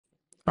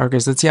Alright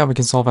guys, let's see how we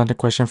can solve another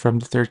question from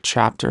the third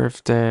chapter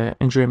of the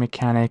Engineering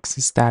Mechanics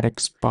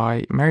Statics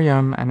by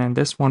Meriam. And in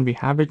this one, we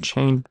have a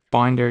chain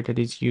binder that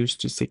is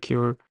used to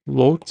secure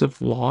loads of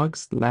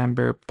logs,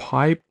 Lambert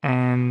pipe,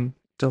 and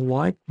the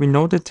like. We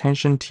know the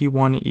tension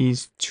T1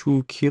 is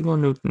 2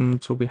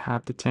 kilonewton, so we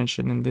have the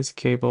tension in this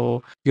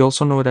cable. We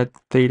also know that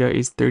theta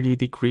is 30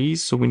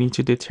 degrees, so we need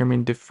to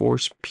determine the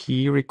force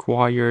P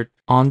required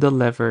on the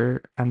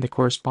lever and the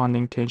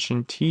corresponding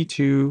tension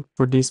T2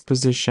 for this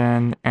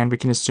position, and we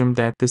can assume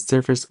that the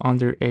surface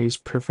under A is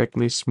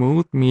perfectly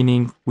smooth,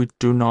 meaning we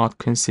do not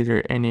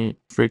consider any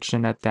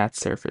friction at that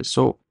surface.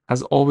 So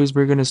as always,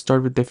 we're going to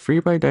start with the free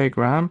body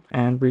diagram,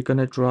 and we're going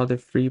to draw the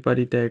free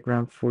body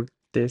diagram for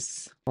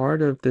this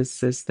part of this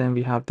system.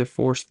 We have the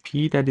force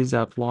P that is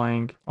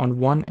applying. On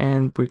one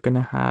end, we're going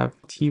to have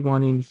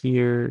T1 in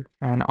here,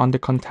 and on the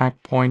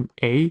contact point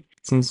A,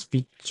 since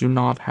we do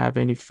not have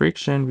any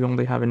friction, we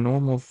only have a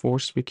normal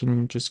force, we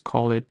can just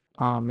call it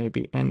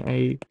maybe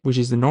NA, which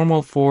is the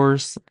normal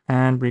force,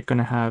 and we're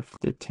gonna have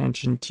the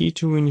tension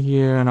T2 in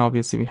here, and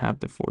obviously we have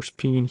the force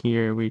P in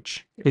here,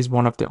 which is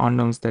one of the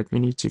unknowns that we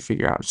need to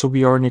figure out. So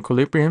we are in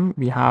equilibrium.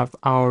 We have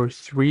our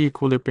three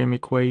equilibrium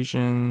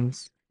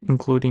equations,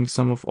 including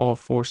sum of all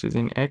forces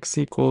in X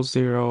equals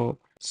 0,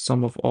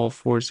 sum of all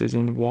forces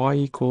in Y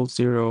equals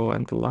 0,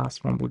 and the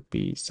last one would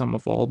be sum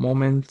of all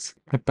moments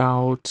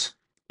about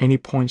any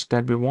points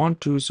that we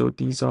want to. So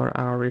these are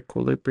our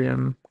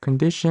equilibrium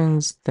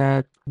conditions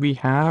that we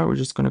have. We're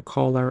just going to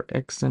call our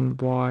X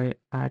and Y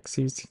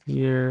axes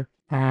here.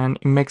 And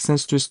it makes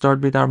sense to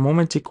start with our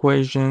moment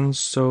equation.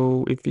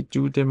 So if we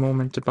do the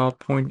moment about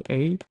point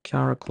A,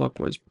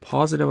 counterclockwise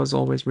positive as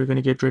always, we're going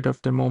to get rid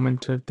of the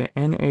moment of the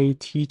NA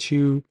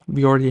T2.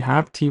 We already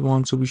have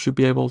T1, so we should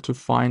be able to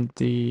find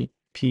the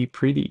P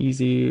pretty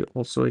easy.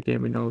 Also,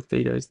 again, we know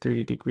theta is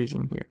 30 degrees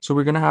in here. So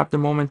we're going to have the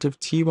moment of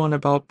T1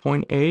 about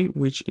point A,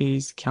 which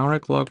is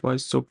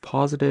counterclockwise, so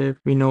positive.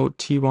 We know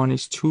T1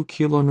 is 2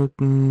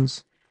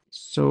 kilonewtons.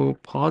 So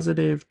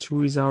positive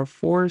 2 is our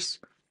force.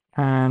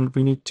 And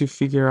we need to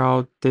figure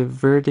out the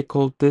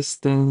vertical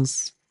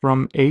distance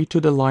from A to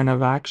the line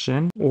of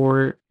action,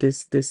 or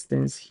this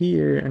distance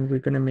here, and we're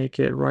going to make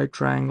it right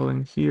triangle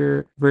in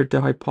here where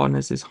the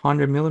hypotenuse is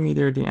 100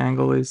 millimeter, the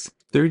angle is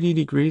 30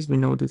 degrees. We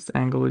know this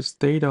angle is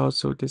theta,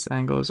 so this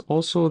angle is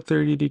also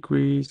 30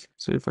 degrees.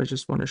 So if I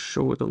just want to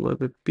show it a little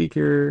bit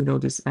bigger, we know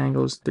this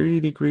angle is 30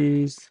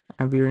 degrees,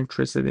 and we're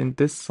interested in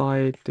this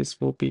side. This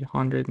will be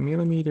 100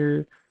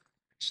 millimeter.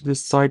 So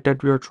this side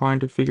that we are trying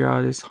to figure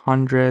out is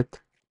 100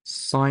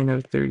 sine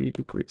of 30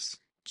 degrees.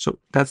 So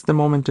that's the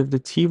moment of the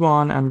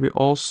T1, and we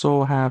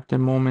also have the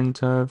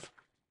moment of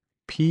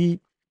P,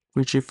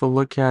 which if we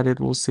look at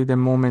it, we'll see the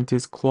moment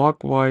is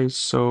clockwise,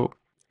 so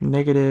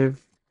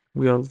negative.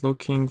 We are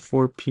looking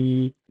for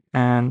P,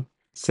 and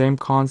same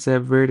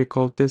concept,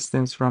 vertical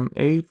distance from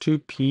A to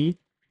P.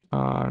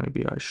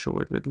 Maybe I show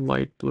it with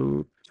light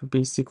blue. So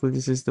basically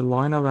this is the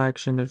line of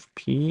action of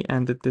P,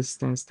 and the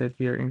distance that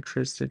we are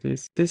interested in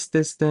is this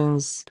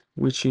distance,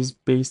 which is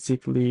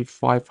basically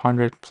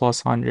 500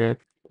 plus 100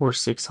 or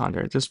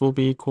 600. This will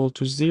be equal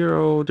to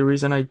 0. The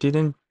reason I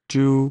didn't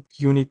do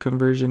unit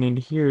conversion in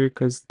here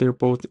because they're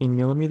both in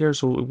millimeters,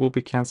 so it will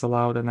be canceled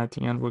out, and at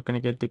the end we're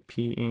going to get the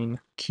P in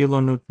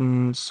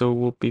kilonewtons, so it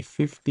will be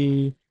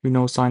 50. We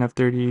know sine of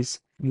 30 is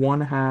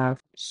 1/2,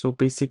 so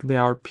basically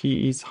our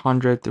P is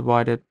 100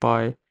 divided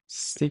by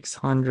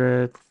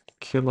 600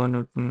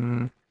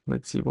 kilonewton.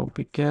 Let's see what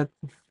we get.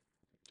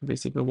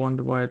 Basically 1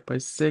 divided by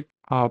 6,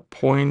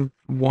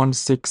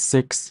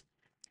 0.1667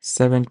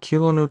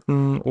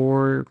 kilonewton,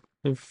 or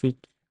if we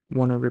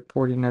want to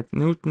report in at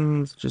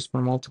newtons, just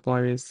want to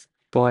multiply this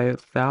by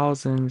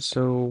 1,000,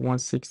 so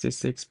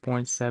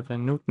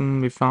 166.7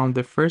 newton. We found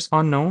the first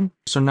unknown.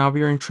 So now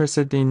we are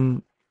interested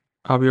in,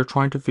 we are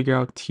trying to figure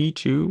out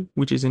T2,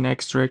 which is in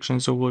X direction,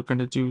 so we're going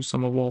to do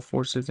sum of all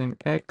forces in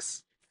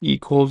X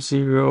equals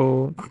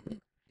 0.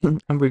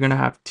 And we're going to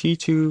have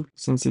T2,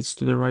 since it's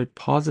to the right,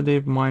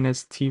 positive,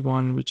 minus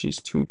T1, which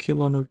is 2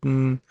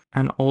 kilonewton.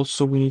 And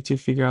also we need to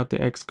figure out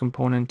the X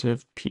component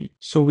of P.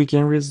 So we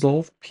can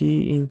resolve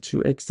P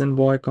into X and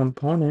Y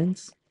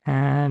components.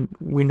 And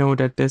we know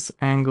that this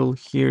angle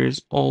here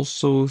is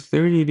also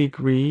 30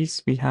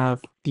 degrees. We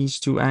have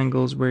these two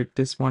angles where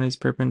this one is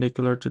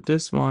perpendicular to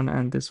this one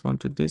and this one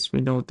to this.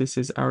 We know this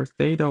is our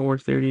theta, or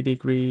 30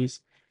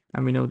 degrees.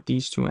 And we know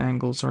these two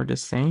angles are the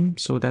same.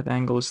 So that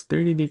angle is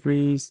 30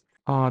 degrees.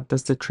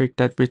 That's the trick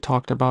that we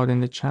talked about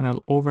in the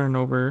channel over and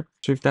over.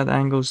 So if that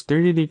angle is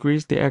 30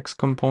 degrees, the X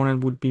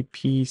component would be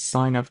P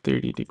sine of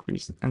 30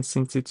 degrees. And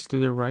since it's to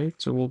the right,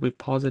 so it will be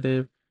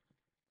positive.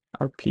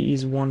 Our P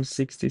is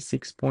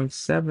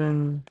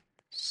 166.7.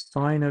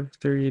 Sine of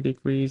 30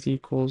 degrees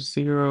equals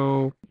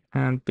 0.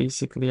 And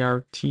basically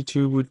our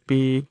T2 would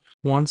be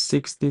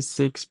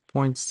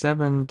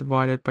 166.7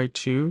 divided by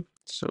 2.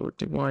 So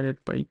divided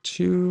by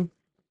 2.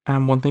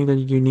 And one thing that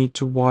you need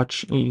to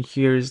watch in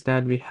here is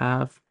that we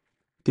have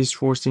this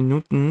force in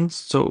newtons,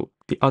 so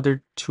the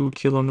other 2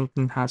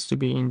 kilonewton has to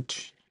be in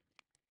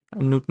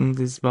newtons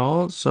as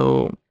well.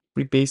 So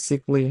we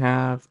basically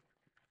have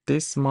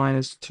this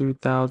minus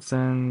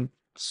 2000,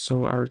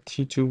 so our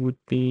T2 would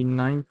be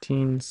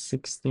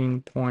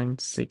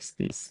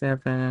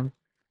 1916.67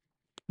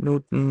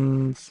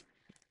 newtons.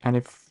 And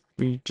if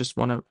we just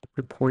want to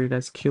report it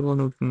as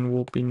kilonewton,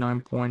 will be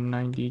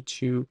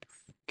 9.92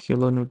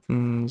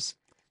 kilonewtons.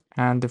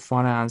 And the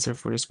final answer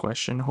for this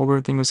question. Hope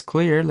everything was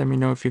clear. Let me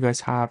know if you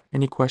guys have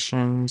any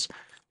questions.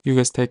 You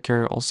guys take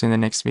care. I'll see you in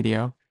the next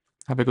video.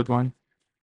 Have a good one.